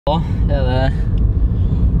Da er det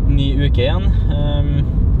ny uke igjen.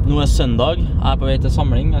 Nå er søndag. Jeg er på vei til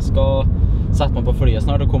samling. Jeg skal sette meg på flyet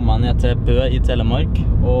snart og komme meg ned til Bø i Telemark.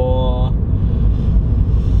 Og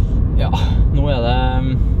ja, nå er det...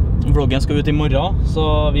 Vloggen skal ut i morgen, så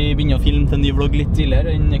vi begynner å filme til en ny vlogg litt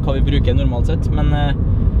tidligere enn hva vi bruker normalt sett. Men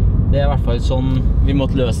det er i hvert fall sånn vi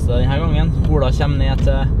måtte løse det denne gangen. Ola kommer ned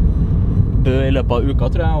til Bø i løpet av uka,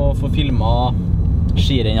 tror jeg, og får filmet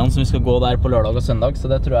skirennene som vi skal gå der på lørdag og søndag, så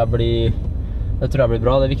det tror jeg blir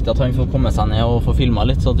bra. Det er viktig at han får komme seg ned og få filmet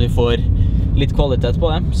litt, så at vi får litt kvalitet på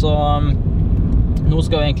det. Så nå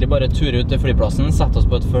skal vi egentlig bare ture ut til flyplassen, sette oss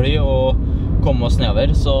på et fly og komme oss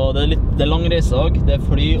nedover. Så det er lang reisedag, det er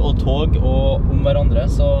fly og tog og om hverandre,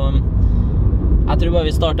 så jeg tror bare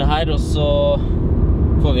vi starter her, og så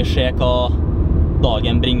får vi se hva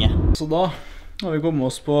dagen bringer. Så da har vi kommet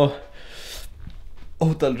oss på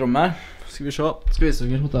hotellrommet. Skal vi se, skal vise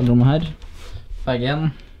dere hotellrommet her.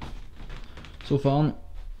 Veggen, sofaen,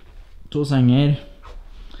 2 senger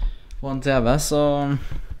og en TV, så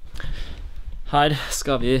her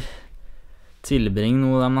skal vi tilbringe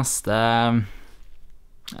nå de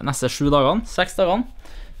neste 7 dagene, 6 dagene,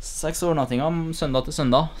 6 overnattinger søndag til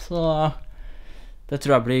søndag, så det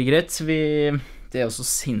tror jeg blir greit. Det er jo så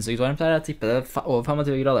sinnssykt varmt her, jeg tipper det er over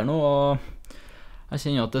 25 grader nå, og jeg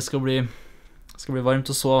kjenner at det skal bli varmt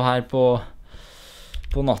å sove her på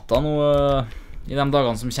natta nå i de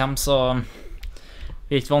dagene som kommer, så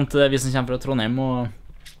vi er ikke vant til det, vi som kommer fra Trondheim, og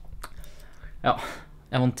ja,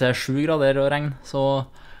 jeg er vant til 7 grader og regn, så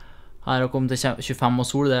her å komme til 25 og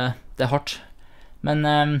sol, det er hardt. Men nå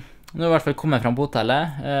er vi i hvert fall kommet frem på hotellet,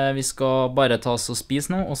 vi skal bare ta oss og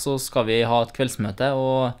spise nå, og så skal vi ha et kveldsmøte,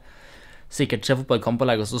 og sikkert se fotballkamp og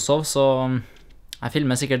legge oss og sove, så jeg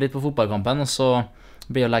filmer sikkert litt på fotballkampen, og så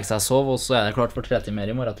blir å legge seg og sove, og så er det klart for 3 timer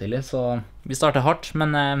i morgen tidlig, så vi starter hardt, men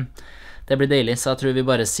det blir deilig, så jeg tror vi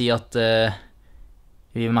bare sier at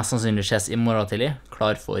vi mest sannsynlig ses i morgen tidlig,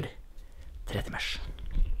 klar for 3 timers.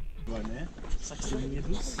 Var med 69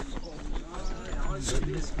 pluss.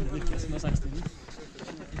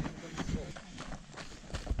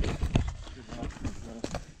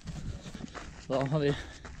 Da har vi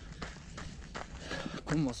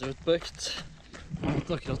kommet oss ut på økt. Jeg har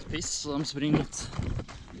hatt akkurat piss, så de springer litt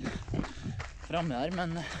fremme her, men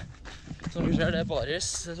som vi ser, det er baris.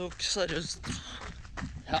 Det tok seriøst,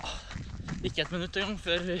 ja, ikke 1 minutt en gang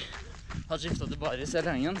før vi har skiftet til baris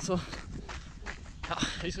hele gjengen, så ja,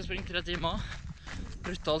 vi skal springe 3 timer.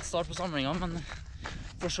 Brutalt start på samlingen, men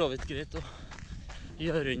for så vidt greit å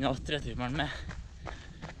gjøre unna 3-timeren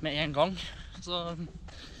med en gang. Så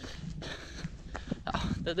ja,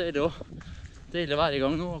 det er deilig å være i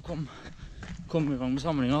gang nå og komme i gang med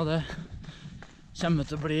samlingen. Det kommer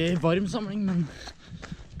til å bli varm samling, men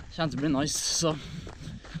det kommer til å bli nice. Så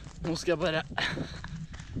nå skal jeg bare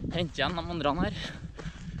hente igjen de andre her,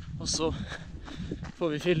 og så får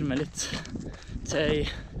vi filme litt til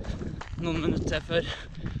noen minutter til før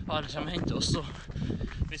Are kommer og henter oss, og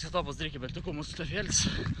vi skal ta på oss drikkebelte og komme oss til fjells.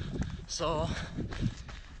 Så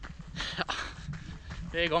ja,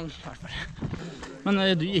 vi er i gang i hvert fall. Men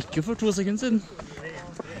du gikk jo for 2 sekunder siden.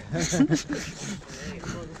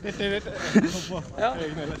 Ja.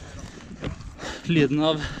 Lyden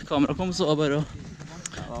av kamera kom, så var bare å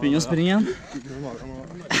begynne å springe igjen.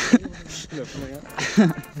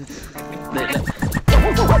 Deilig.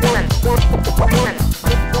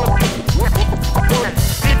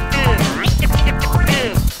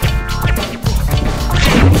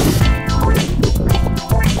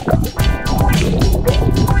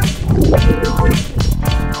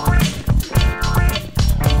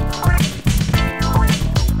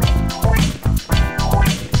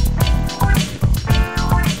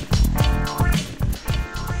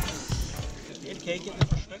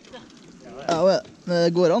 Ja,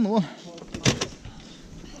 det går an nå.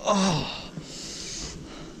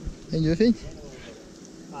 Er du fin?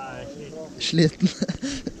 Nei, sliten.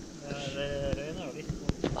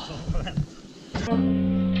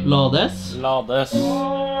 Lades? Lades.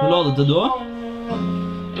 Hvor ladet du da?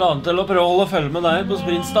 Ladet til å prøve å holde følge med deg på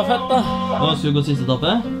sprintstafett da. Hva, skal du gå siste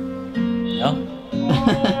etappe? Ja.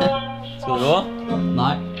 Skal du også?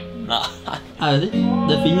 Nei. Nei. Jeg vet ikke.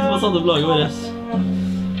 Det er fint med satt opp laget vårt.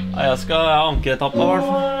 Ja, jeg skal ha ankeretappen i hvert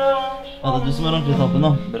fall. Ja, det er du som har ankeretappen da.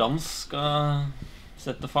 Brans skal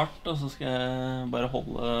sette fart, og så skal jeg bare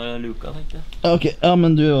holde luka, tenkte jeg. Ja, ok. Ja,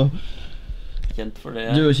 men du er jo kjent for det.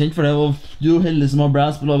 Du er jo kjent for det, og du er jo heldig som har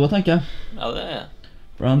Brans på laget, tenker jeg. Ja, det er jeg.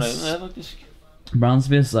 Brans, det er faktisk. Brans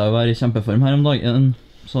viser seg å være i kjempeform her om dagen,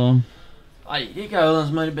 så... Eirik er jo den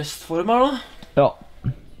som er i best form her da. Ja.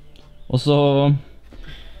 Og så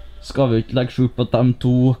skal vi ikke legge skjul på at de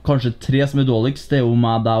to, kanskje 3 som dårligst, det jo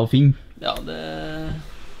meg, deg og Finn. Ja, det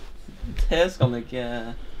skal man ikke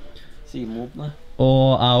si imot, nei.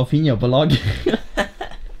 Og jeg og Finn på lag.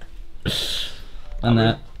 Men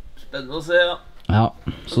spennende å se, ja. Ja.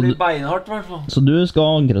 Det blir beinhardt i hvert fall. Så du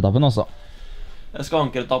skal ankre etappen, altså? Jeg skal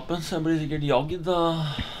ankre etappen, så jeg blir sikkert jagd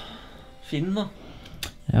av Finn, da.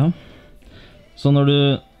 Ja. Så når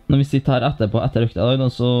vi sitter her etterpå, etter økta i dag, da,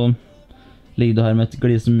 så ligger du her med et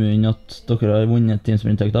glis i munnen at dere har vunnet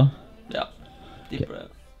teamsprint-økta? Ja, tipper det.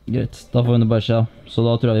 Greit, da får vi bare se. Så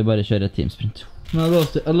da tror jeg vi bare kjører et teamsprint. Men jeg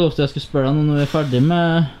lovte jeg skulle spørre deg når vi er ferdig med...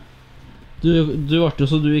 Du ble jo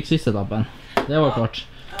så du gikk siste etappen. Det var klart.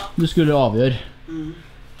 Du skulle avgjøre.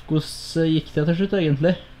 Hvordan gikk det til slutt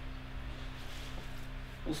egentlig?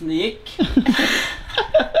 Hvordan det gikk?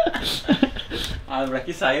 Nei, det ble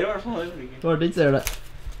ikke seier i hvert fall. Det var ikke seier det.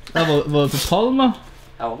 Var det på pallen da?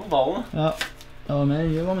 Jeg var på ballen. Ja, det var mer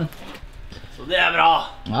jeg var med. Så det er bra.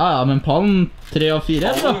 Ja, men pallen 3 av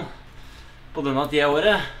 4 er bra. På denne tiden av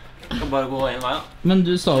året. Jeg kan bare gå en vei, da. Men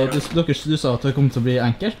du sa at det kom til å bli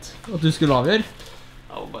enkelt, at du skulle avgjøre.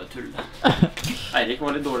 Det var bare tull det. Eirik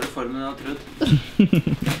var litt dårlig i formen enn jeg trodde.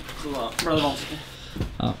 Så da ble det vanskelig.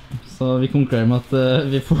 Ja, så vi konkluderer med at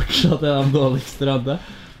vi fortsatt er de dårligste radde.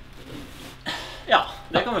 Ja,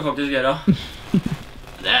 det kan vi faktisk gjøre.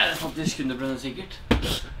 Det er faktisk 100% sikkert.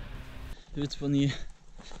 Ut på ny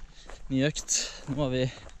økt. Nå har vi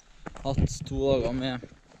hatt 2 dager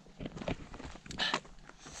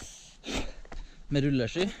med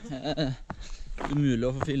rullesky. Umulig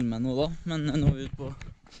å få filme nå da, men nå er vi ute på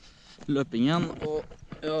løping igjen, og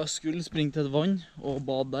jeg skulle springe til et vann og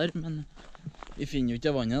bade der, men vi finner jo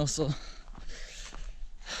ikke vannet, så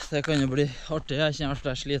det kan jo bli artig. Jeg kjenner at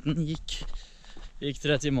jeg er sliten. Gikk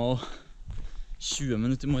 3 timer og 20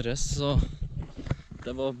 minutter i morges, så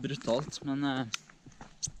det var brutalt, men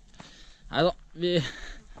neida, vi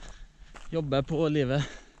jobber på livet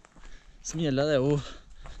som gjelder. Det er jo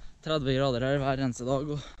 30 grader her hver eneste dag,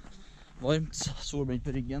 og varmt, solbrent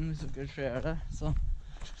på ryggen hvis dere ser det, så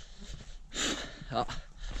ja,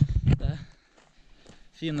 det er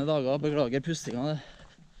fine dager. Beklager pustinga,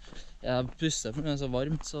 jeg puster for det er så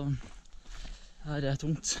varmt, så her er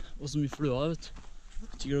tungt, og så mye fluer, vet du.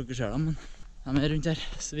 Ikke dere ser dem, men de er rundt her,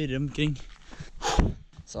 svirrer omkring.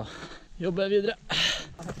 Så jobber jeg videre.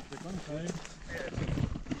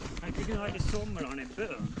 Jeg kunne vært i sommeren i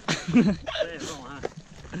bøen. Det er sånn her.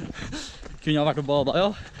 Kunne ha vært og badet, ja.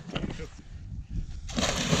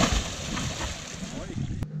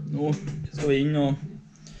 Nå skal vi inn og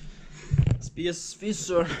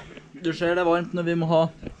spise. Du ser det er varmt når vi må ha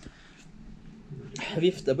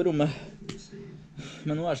vifte på rommet.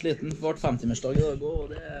 Men nå er jeg sliten, for det var 5-timersdag i dag, og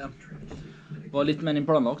det var litt mer enn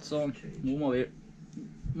planlagt, så nå må jeg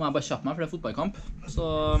bare kjappe meg, for det er fotballkamp. Så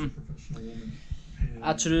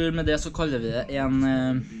jeg tror med det så kaller vi det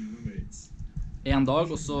en dag,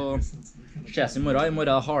 og så ses i morgen. I morgen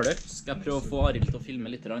er det hardøkt. Skal jeg prøve å få Arild til å filme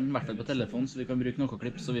litt, i hvert fall på telefon, så vi kan bruke noen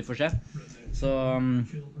klipp, så vi får se. Så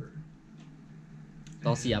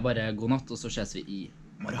da sier jeg bare god natt, og så ses vi i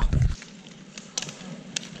morgen.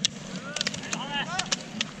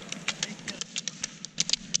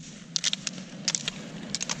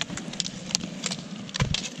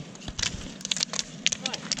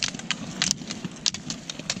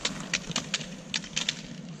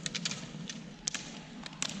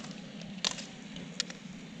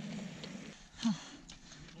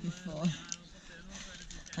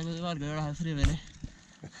 Jeg kan velge å gjøre det her frivillig.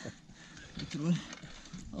 Jeg tror.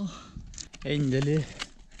 Endelig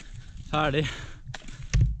ferdig.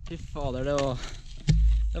 Fy fader,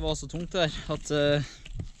 det var så tungt det der, at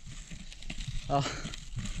ja,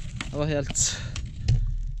 det var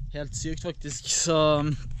helt sykt faktisk, så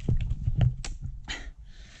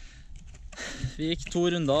vi gikk 3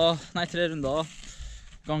 runder,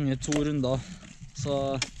 ganger 2 runder,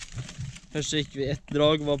 så først gikk vi ett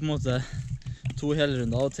drag, var på en måte 2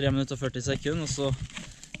 helrunder og 3 minutter og 40 sekunder, og så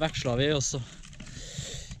vekslet vi, og så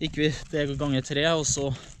gikk vi det ganger 3, og så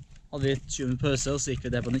hadde vi 20 minutter pause, og så gikk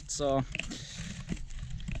vi det på nytt, så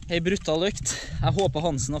en brutal økt. Jeg håper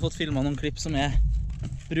Hansen har fått filmet noen klipp som er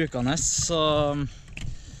brukende, så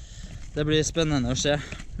det blir spennende å se.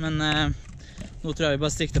 Men nå tror jeg vi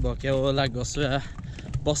bare stikker tilbake og legger oss ved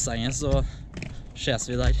bassenget, så ses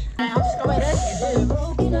vi der.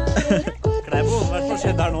 Klæbo, hva er det som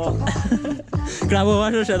skjedde her nå? Klæbo, hva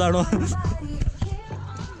er det som skjedde her nå?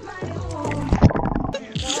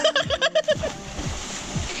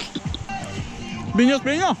 Begynner å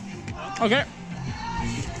springe, da. Ok.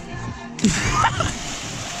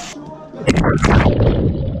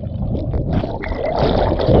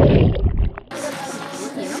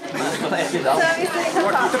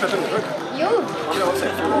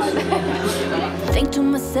 Think to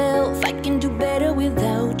myself, I can do better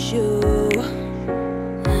without you.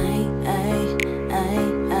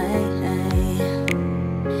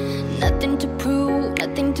 Nothing to prove,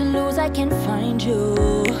 nothing to lose, I can find you.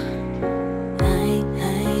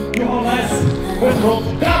 Johannes Høsflot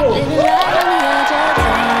Klæbo! Living right on the edge of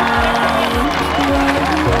time.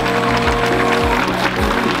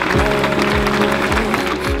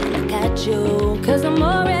 And I got you, 'cause I'm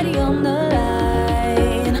already on the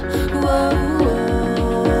line.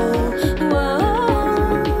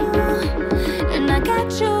 And I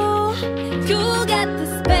got you. You got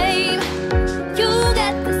this, babe. You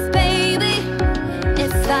got this, baby.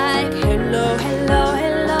 It's like hello, hello,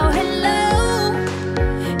 hello, hello.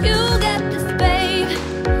 You got this, babe.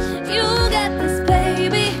 You got this,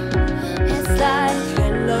 baby. It's like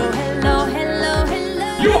hello, hello, hello, hello.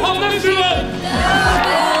 Johannes Høsflot!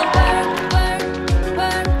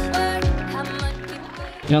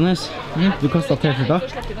 Johannes, du kastet T-skjorta.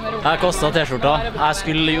 Jeg kastet T-skjorta. Jeg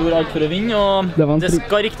skulle gjøre alt for å vinne, og det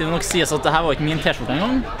skal riktig nok sies at dette var ikke min T-skjorta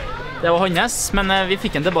engang. Det var hans, men vi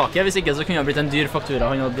fikk den tilbake. Hvis ikke så kunne det blitt en dyr faktura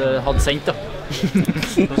han hadde sendt da.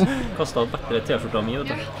 Kastet bedre T-skjorta mi, vet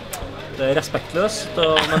du. Det er respektløst,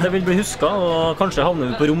 men det vil bli husket, og kanskje havner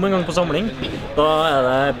vi på rom en gang på samling. Da er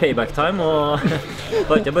det payback time, og da er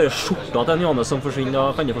det ikke bare skjorta til en Johannes som forsvinner,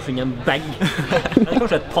 da kan det forsvinne en bag. Eller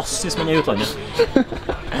kanskje et pass hvis man er i utlandet.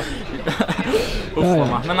 Uffa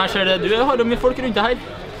meg. Men jeg ser det, du har jo mye folk rundt deg her.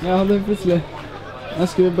 Ja, det er plutselig. Jeg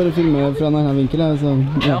skulle bare filme fra denne vinkelen, så...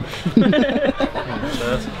 Ja.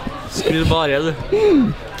 Skru bare, du.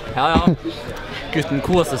 Ja, ja. Gutten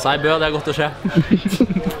koser seg i Bø, det er godt å se.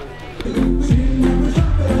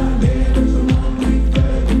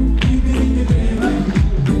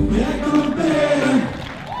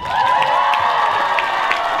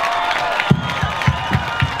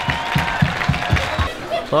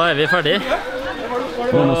 Da er vi ferdig. Var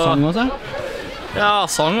det noe sang også? Ja,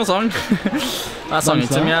 sang og sang. Jeg sang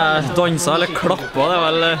ikke så mye, jeg danset eller klappet, det er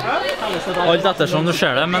vel alt ettersom du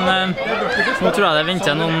ser det, men nå tror jeg det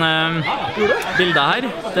venter noen bilder her.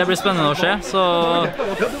 Det blir spennende å se, så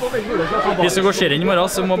hvis vi går skirenn i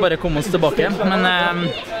morgen, så må vi bare komme oss tilbake. Men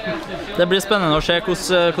det blir spennende å se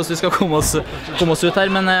hvordan vi skal komme oss ut her,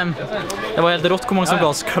 men det var helt rått hvor mange som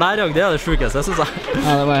ga oss klær, det er det sykeste, synes jeg.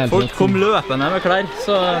 Ja, det var helt Folk kom løpende med klær,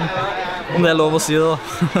 så om det er lov å si det da.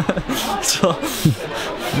 Så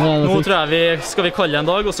nå tror jeg vi skal kalle det en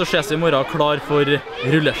dag, og så ses vi i morgen klar for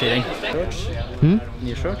rulleskirenn.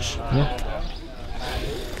 Ny shirts. Ja.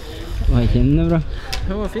 Var ikke den bra?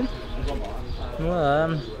 Det var fin. Nå er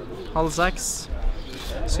det 5:30.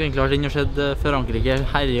 Skal egentlig vært inn og sett Frankrike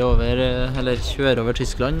herje over, eller kjøre over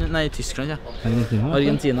Tyskland. Nei, Tyskland, ja.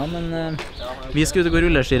 Argentina, men vi skal ut og gå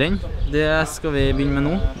rulleskirenn. Det skal vi begynne med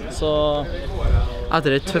nå. Så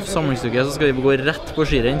etter et tøff samlingsuke så skal vi gå rett på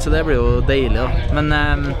skirenn, så det blir jo deilig da. Men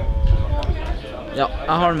ja,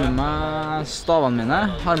 jeg har med meg stavene mine,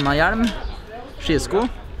 har med meg hjelm, skisko,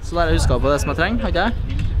 så der har jeg husket på det som jeg trenger, har ikke jeg?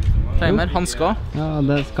 Trenger mer hansker. Ja,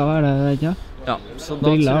 det skal være det, ikke? Ja, så da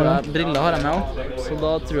briller har jeg med også, så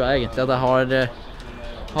da tror jeg egentlig at jeg har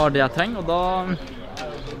det jeg trenger, og da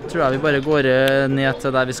tror jeg vi bare går ned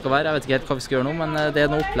til der vi skal være. Jeg vet ikke helt hva vi skal gjøre nå, men det er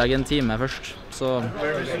noe opplegg en time først, så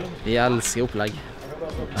vi elsker opplegg.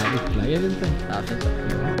 Ja, fint.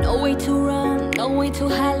 No way to run, no way to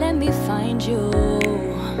hide, let me find you.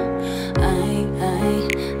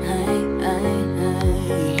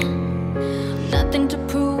 Nothing to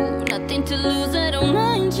prove, nothing to lose, I don't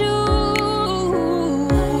mind you.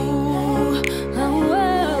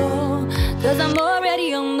 Cause I'm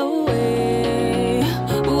already on the way.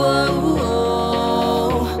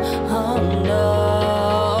 Oh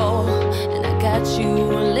no. And I got you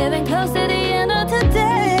living close to the end of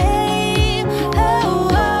today.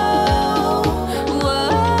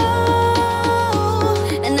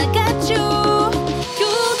 And I got you.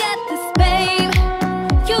 You got this, babe.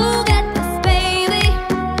 You got this, baby.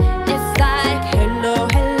 It's like hello,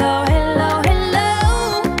 hello, hello, hello.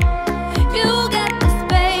 You got this,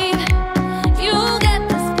 babe. You got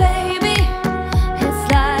this, baby. It's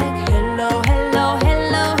like hello, hello,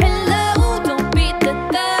 hello, hello. Don't beat the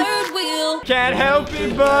third wheel. Can't help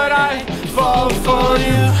it, but I fall for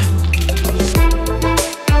you.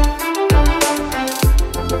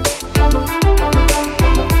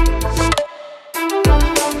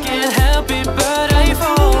 Can't help it, but I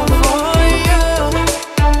fall for you.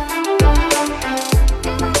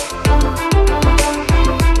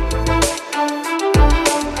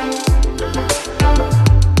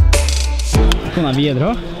 Kom jeg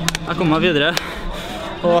videre? Jeg kommer meg videre,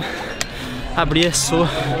 og jeg blir så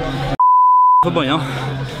Forbanna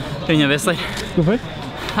underveis der. Hvorfor?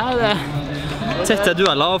 Nei, det er tette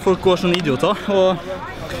dueller og folk går sånne idioter, og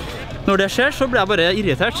når det skjer så blir jeg bare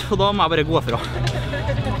irritert, og da må jeg bare gå fra.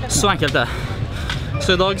 Så enkelt det.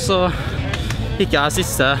 Så i dag så gikk jeg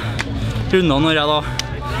siste rundene når jeg da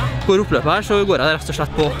går oppløpet her, så går jeg rett og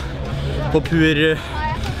slett på pur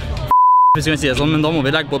hvis vi kan si det sånn, men da må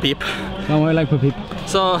vi legge på pip. Da må vi legge på pip.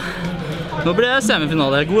 Så nå blir det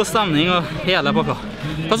semifinale, god stemning og hele pakka.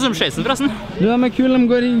 Hva synes du om shadesen forresten? Du, de er kul, de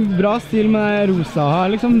går i bra stil med rosa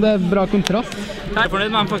her, liksom. Det er bra kontrast. Jeg er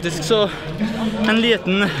fornøyd med dem faktisk, så en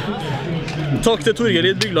liten takk til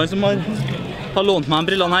Torgelid Bygland som har lånt meg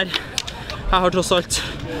de brillene her. Jeg har tross alt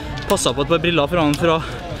passet på et par briller fra han fra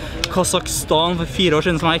Kazakhstan for 4 år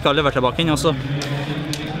siden som jeg ikke har levert tilbake inn. Og så,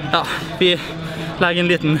 ja, vi legger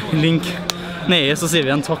en liten link nedi, så sier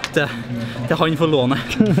vi en takk til han for lånet.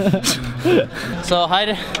 Så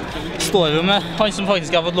her står vi med han som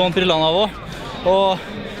faktisk har fått lånt brillene av også. Og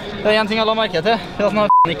det er en ting jeg la merke til, det er at han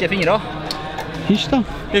har ikke fingre. Hysj da.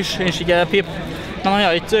 Hysj, ikke pip. Men han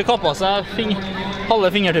har ikke kappet seg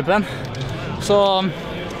halve fingertypen. Så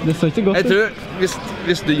det så ikke godt ut. Jeg tror,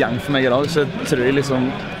 hvis du gjeng for meg i dag, så tror jeg liksom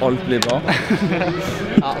alt blir bra.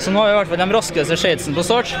 Ja, så nå har vi i hvert fall de raskeste shadesen på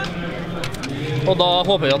start. Og da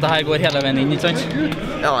håper vi at dette går hele veien inn, ikke sant?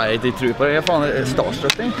 Ja, jeg tror på det. Jeg er faen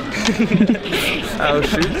starstruck, jeg. Det er jo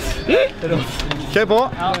sjukt. Kjør på!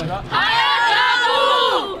 Heia Klæbo!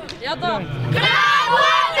 Ja da. Klæbo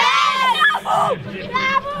er best!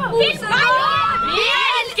 Klæbo! Vi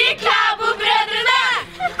elsker Klæbo-brødrene!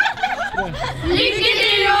 Lykke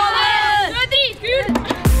til, Johannes! Du er dritkul!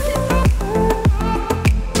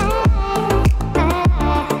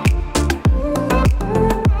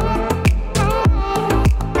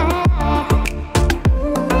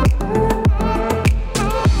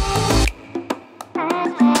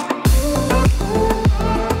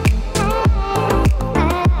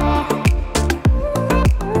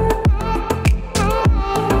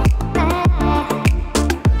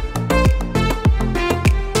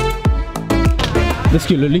 Det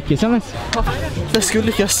skulle lykkes, Johannes. Det skulle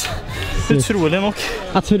lykkes. Utrolig nok.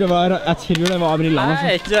 Jeg tror det var brillene.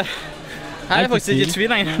 Jeg er faktisk ikke i tvil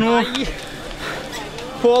lenger. Nå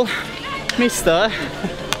Pål mistet det.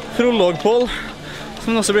 Prolog-Pål, som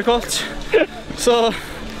det også blir kalt. Så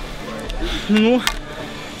nå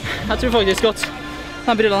jeg tror faktisk at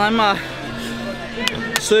de brillene her må jeg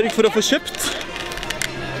sørge for å få kjøpt.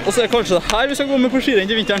 Og så er det kanskje det her vi skal gå med på skirenn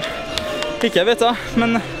til vinteren. Ikke vet jeg,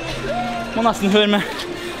 men må nesten høre med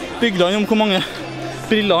Bygland om hvor mange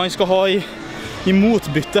briller han skal ha i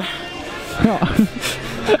motbytte. Ja.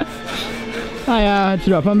 Nei, jeg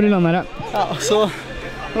tror på de brillene her. Ja, så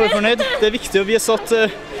nå er vi fornøyd. Det er viktig å vise at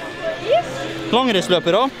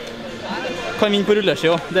langrennsløpere kan vinne på rulleski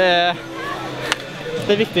også. Det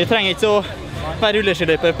er viktig. Jeg trenger ikke å være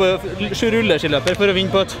rulleskiløper for å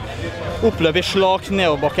vinne på et oppløp i slak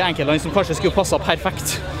nedoverbakke enkeltland som kanskje skulle passet perfekt.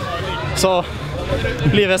 Så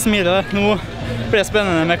livet smiler. Nå blir det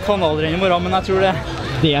spennende med kanalrenn i morgen, men jeg tror det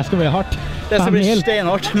skal bli hardt. Det skal bli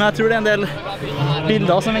steinhardt, men jeg tror det er en del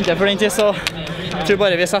bilder som venter for den tid, så jeg tror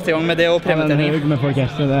bare vi setter i gang med det og premieutdeling. Det er med folk her,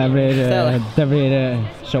 så det blir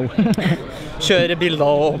show. Kjøre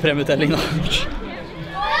bilder og premieutdeling da.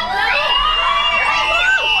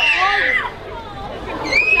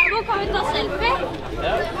 Klæbo, kan vi ta selfie?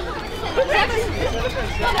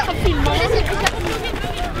 Kan filme det?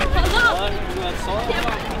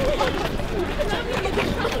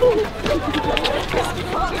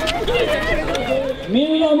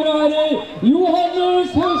 Mine damer og herrer,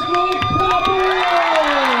 Johannes Høsflot Klæbo!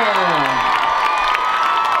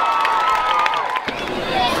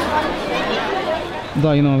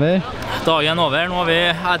 Dagen over. Dagen over. Nå har vi,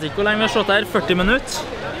 jeg vet ikke hvor lenge vi har stått her, 40 minutter.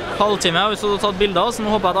 Halvtime har vi stått og tatt bilder, så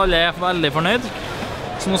nå håper jeg at alle er veldig fornøyd.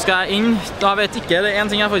 Så nå skal jeg inn. Da vet jeg ikke, det er en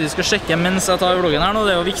ting jeg faktisk skal sjekke mens jeg tar vloggen her nå,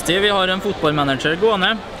 det er jo viktig. Vi har en fotballmanager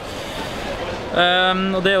gående.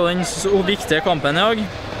 Og det er jo den så viktige kampen i dag.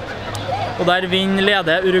 Og der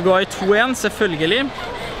leder Uruguay 2-1, selvfølgelig.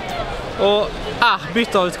 Og jeg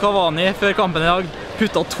byttet ut Cavani før kampen i dag.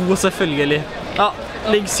 Puttet 2, selvfølgelig. Ja,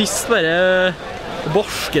 ligger sist bare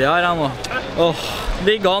borskere her nå.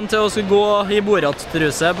 Ligger an til å skulle gå i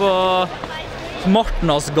Borat-truse på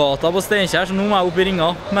Martnasgata på Steinkjer, så nå må jeg opp i ringa.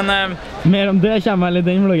 Men mer om det kommer vel i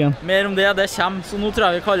den vloggen. Mer om det kommer, så nå tror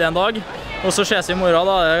jeg vi kaller det en dag. Og så ses vi i morgen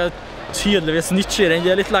da. Det er tydeligvis nytt skirenn,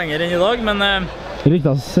 det er litt lenger enn i dag, men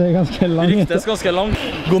ryktes ganske langt. Ryktes ganske langt.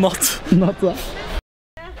 God natt. Natt da.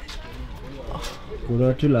 Hvor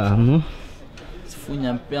har tullet jeg nå?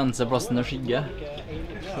 Funnet eneste plassen til skygge.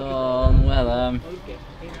 Så nå er det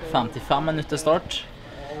 55 minutter start.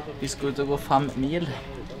 Vi skal ut og gå 5 mil.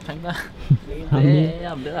 tenk det. Det er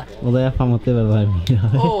jævlig det. Og det er 25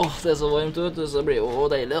 varmegrader. Det er så varmt ute, så det blir jo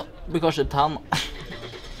deilig da. Det blir kanskje tan.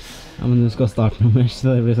 Ja, men du skal starte noe mer,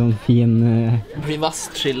 så det blir sånn fin... Det blir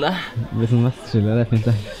vestskille. Det blir sånn vestskille, det er fint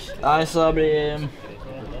det. Nei, så det blir...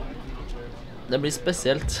 Det blir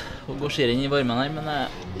spesielt å gå skirenn i varmen her, men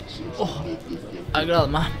jeg gleder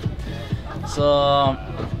meg. Så...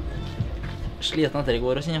 Sliten etter i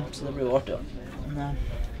går og kjenner, så det blir jo artig. Men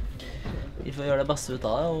vi får gjøre det beste ut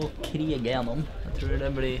av det og krige gjennom. Jeg tror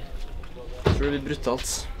det blir brutalt.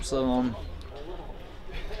 Så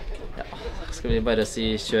ja, skal vi bare si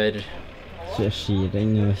kjør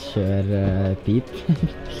skirenn og kjør pip.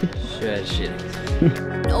 Kjør skirenn.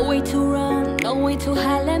 No way to run, no way to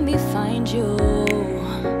hide, let me find you.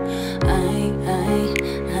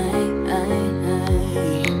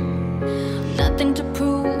 Nothing to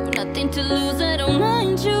prove, nothing to lose, I don't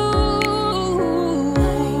mind you.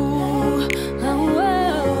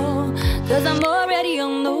 Cause I'm already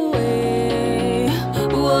on the way.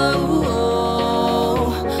 Whoa,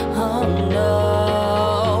 oh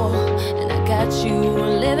no. And I got you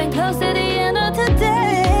living close to the end of the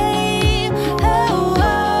day. Oh,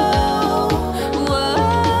 whoa.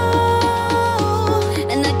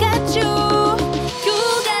 And I got you. You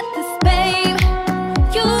got this, babe.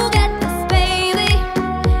 You got this, baby.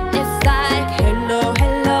 It's like hello,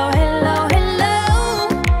 hello, hello, hello.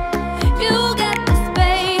 You got this,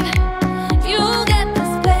 babe. You got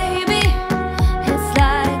this, baby. It's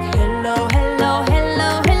like hello, hello, hello,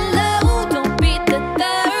 hello. Don't beat the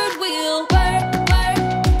third wheel. Work, work,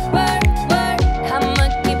 work, work. I'ma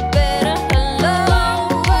get better. Hello.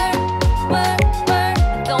 Work, work, work.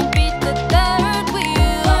 Don't beat the third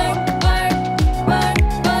wheel. Work, work, work,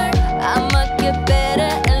 work. I'ma get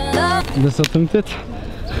better. Hello. Det så tungt ut.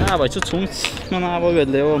 Det var ikke så tungt, men jeg var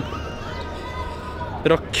uedelig og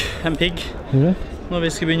brakk en pigg. Gjorde du? Når vi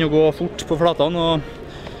skulle begynne å gå fort på flatene og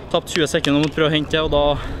tapt 20 sekunder og måtte prøve å hente det, og da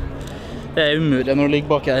det er umulig når du ligger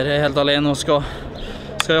bak her helt alene og skal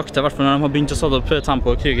jakte, i hvert fall når de har begynt å sette opp tempo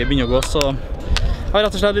og kriget begynner å gå, så jeg var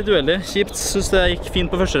rett og slett litt uheldig. Kjipt, synes det gikk fint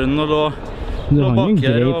på første runden og lå Du hang jo bak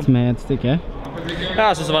her. greit med et stykke. Ja,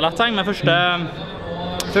 jeg synes det var lett heng med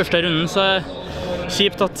første runden, så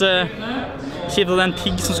kjipt at det er en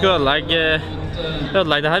pigg som skal ødelegge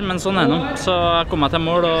det her, men sånn er det nå. Så jeg kom meg til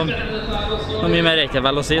mål, og noe mye mer er ikke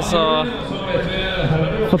vel å si, så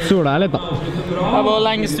Fått sola her litt da. jeg var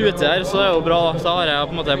lengst ute her, så det er jo bra da. Da har jeg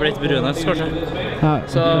på en måte blitt brunet, kanskje. Ja,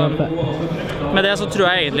 Så med det så tror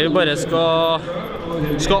jeg egentlig vi bare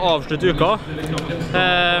skal avslutte uka.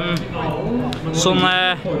 Sånn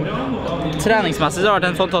treningsmessig så har det vært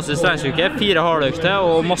en fantastisk treningsuke, 4 hardøkter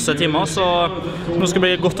og masse timer, så nå skal det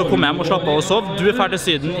bli godt å komme hjem og slappe av og sove. Du er ferdig til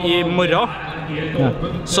Syden i morgen, ja.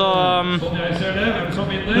 så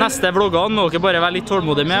neste vloggene må dere bare være litt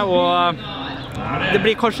tålmodige med, og det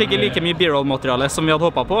blir kanskje ikke like mye b-roll-materiale som vi hadde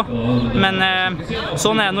håpet på, men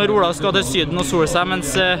sånn er det når Ola skal til Syden og sole seg,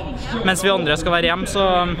 mens vi andre skal være hjem, så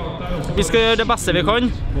vi skal gjøre det beste vi kan.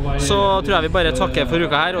 Så tror jeg vi bare takker for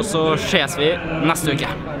uka her, og så ses vi neste uke.